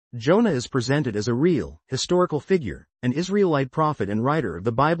Jonah is presented as a real, historical figure, an Israelite prophet and writer of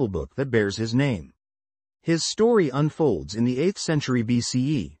the Bible book that bears his name. His story unfolds in the 8th century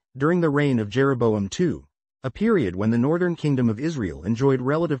B.C.E., during the reign of Jeroboam II, a period when the northern kingdom of Israel enjoyed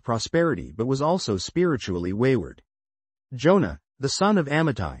relative prosperity but was also spiritually wayward. Jonah, the son of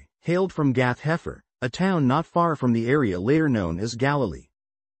Amittai, hailed from Gath-hepher, a town not far from the area later known as Galilee.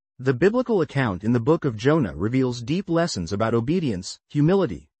 The biblical account in the Book of Jonah reveals deep lessons about obedience,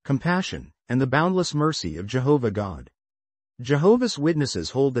 humility, compassion, and the boundless mercy of Jehovah God. Jehovah's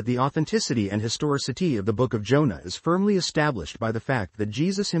Witnesses hold that the authenticity and historicity of the Book of Jonah is firmly established by the fact that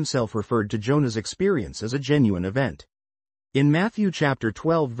Jesus himself referred to Jonah's experience as a genuine event. In Matthew chapter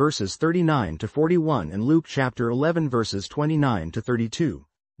 12 verses 39 to 41 and Luke chapter 11 verses 29 to 32,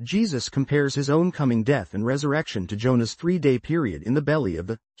 Jesus compares his own coming death and resurrection to Jonah's 3-day period in the belly of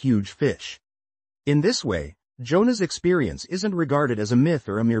the huge fish. In this way, Jonah's experience isn't regarded as a myth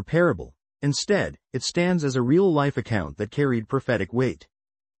or a mere parable. Instead, it stands as a real-life account that carried prophetic weight.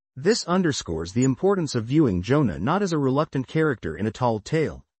 This underscores the importance of viewing Jonah not as a reluctant character in a tall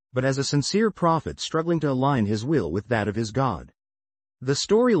tale, but as a sincere prophet struggling to align his will with that of his God. The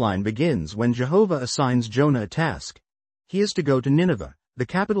storyline begins when Jehovah assigns Jonah a task. He is to go to Nineveh, the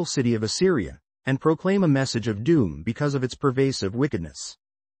capital city of Assyria, and proclaim a message of doom because of its pervasive wickedness.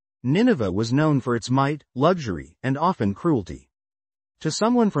 Nineveh was known for its might, luxury, and often cruelty. To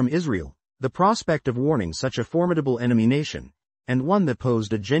someone from Israel, the prospect of warning such a formidable enemy nation, and one that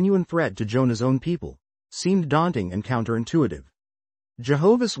posed a genuine threat to Jonah's own people, seemed daunting and counterintuitive.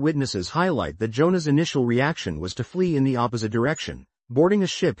 Jehovah's Witnesses highlight that Jonah's initial reaction was to flee in the opposite direction, boarding a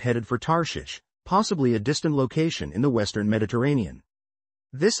ship headed for Tarshish, possibly a distant location in the western Mediterranean.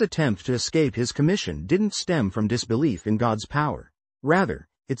 This attempt to escape his commission didn't stem from disbelief in God's power. Rather,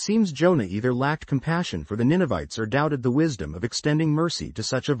 it seems Jonah either lacked compassion for the Ninevites or doubted the wisdom of extending mercy to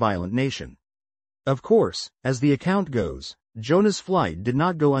such a violent nation. Of course, as the account goes, Jonah's flight did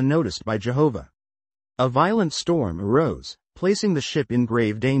not go unnoticed by Jehovah. A violent storm arose, placing the ship in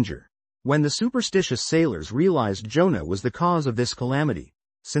grave danger. When the superstitious sailors realized Jonah was the cause of this calamity,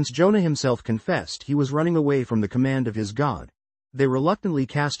 since Jonah himself confessed he was running away from the command of his God, they reluctantly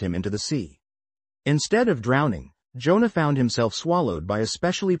cast him into the sea. Instead of drowning, Jonah found himself swallowed by a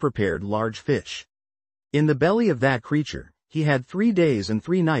specially prepared large fish. In the belly of that creature, he had 3 days and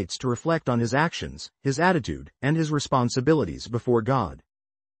 3 nights to reflect on his actions, his attitude, and his responsibilities before God.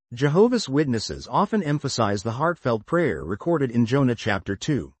 Jehovah's Witnesses often emphasize the heartfelt prayer recorded in Jonah chapter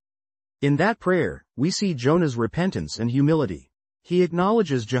 2. In that prayer, we see Jonah's repentance and humility. He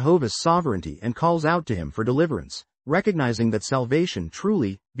acknowledges Jehovah's sovereignty and calls out to him for deliverance, recognizing that salvation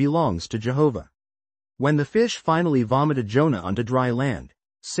truly belongs to Jehovah. When the fish finally vomited Jonah onto dry land,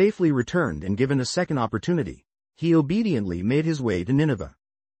 safely returned and given a second opportunity, he obediently made his way to Nineveh.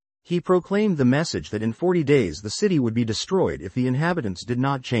 He proclaimed the message that in 40 days the city would be destroyed if the inhabitants did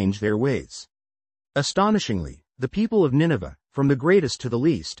not change their ways. Astonishingly, the people of Nineveh, from the greatest to the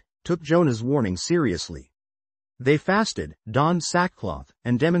least, took Jonah's warning seriously. They fasted, donned sackcloth,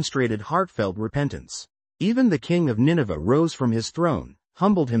 and demonstrated heartfelt repentance. Even the king of Nineveh rose from his throne,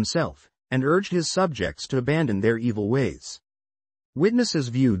 humbled himself, and urged his subjects to abandon their evil ways. Witnesses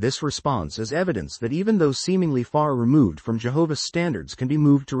view this response as evidence that even those seemingly far removed from Jehovah's standards can be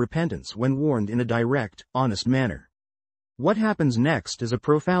moved to repentance when warned in a direct, honest manner. What happens next is a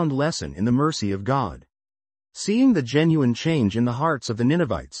profound lesson in the mercy of God. Seeing the genuine change in the hearts of the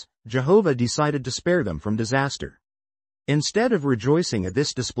Ninevites, Jehovah decided to spare them from disaster. Instead of rejoicing at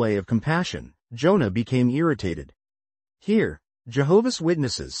this display of compassion, Jonah became irritated. Here, Jehovah's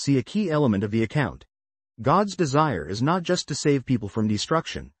Witnesses see a key element of the account. God's desire is not just to save people from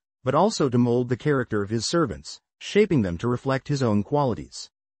destruction, but also to mold the character of his servants, shaping them to reflect his own qualities.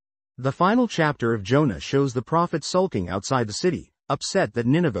 The final chapter of Jonah shows the prophet sulking outside the city, upset that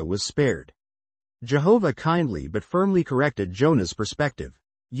Nineveh was spared. Jehovah kindly but firmly corrected Jonah's perspective,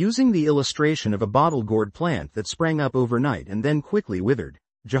 using the illustration of a bottle-gourd plant that sprang up overnight and then quickly withered.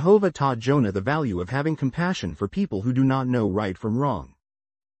 Jehovah taught Jonah the value of having compassion for people who do not know right from wrong.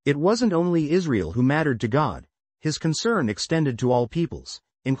 It wasn't only Israel who mattered to God. His concern extended to all peoples,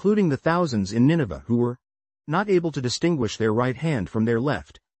 including the thousands in Nineveh who were not able to distinguish their right hand from their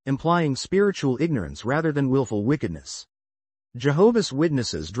left, implying spiritual ignorance rather than willful wickedness. Jehovah's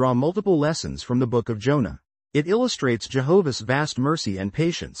Witnesses draw multiple lessons from the Book of Jonah. It illustrates Jehovah's vast mercy and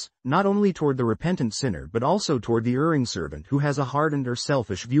patience, not only toward the repentant sinner but also toward the erring servant who has a hardened or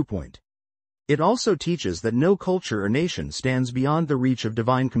selfish viewpoint. It also teaches that no culture or nation stands beyond the reach of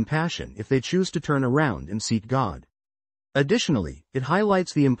divine compassion if they choose to turn around and seek God. Additionally, it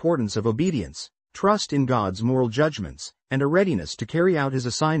highlights the importance of obedience, trust in God's moral judgments, and a readiness to carry out his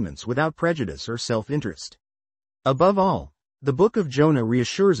assignments without prejudice or self-interest. Above all, the Book of Jonah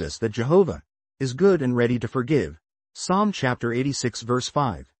reassures us that Jehovah is good and ready to forgive, Psalm chapter 86 verse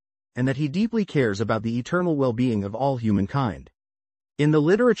 5, and that he deeply cares about the eternal well-being of all humankind. In the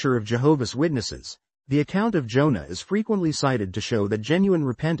literature of Jehovah's Witnesses, the account of Jonah is frequently cited to show that genuine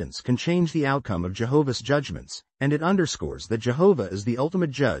repentance can change the outcome of Jehovah's judgments, and it underscores that Jehovah is the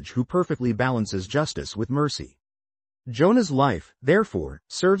ultimate judge who perfectly balances justice with mercy. Jonah's life, therefore,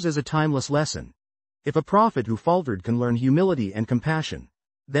 serves as a timeless lesson. If a prophet who faltered can learn humility and compassion,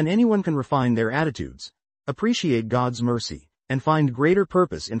 then anyone can refine their attitudes, appreciate God's mercy, and find greater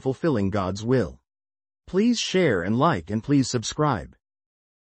purpose in fulfilling God's will. Please share and like and please subscribe.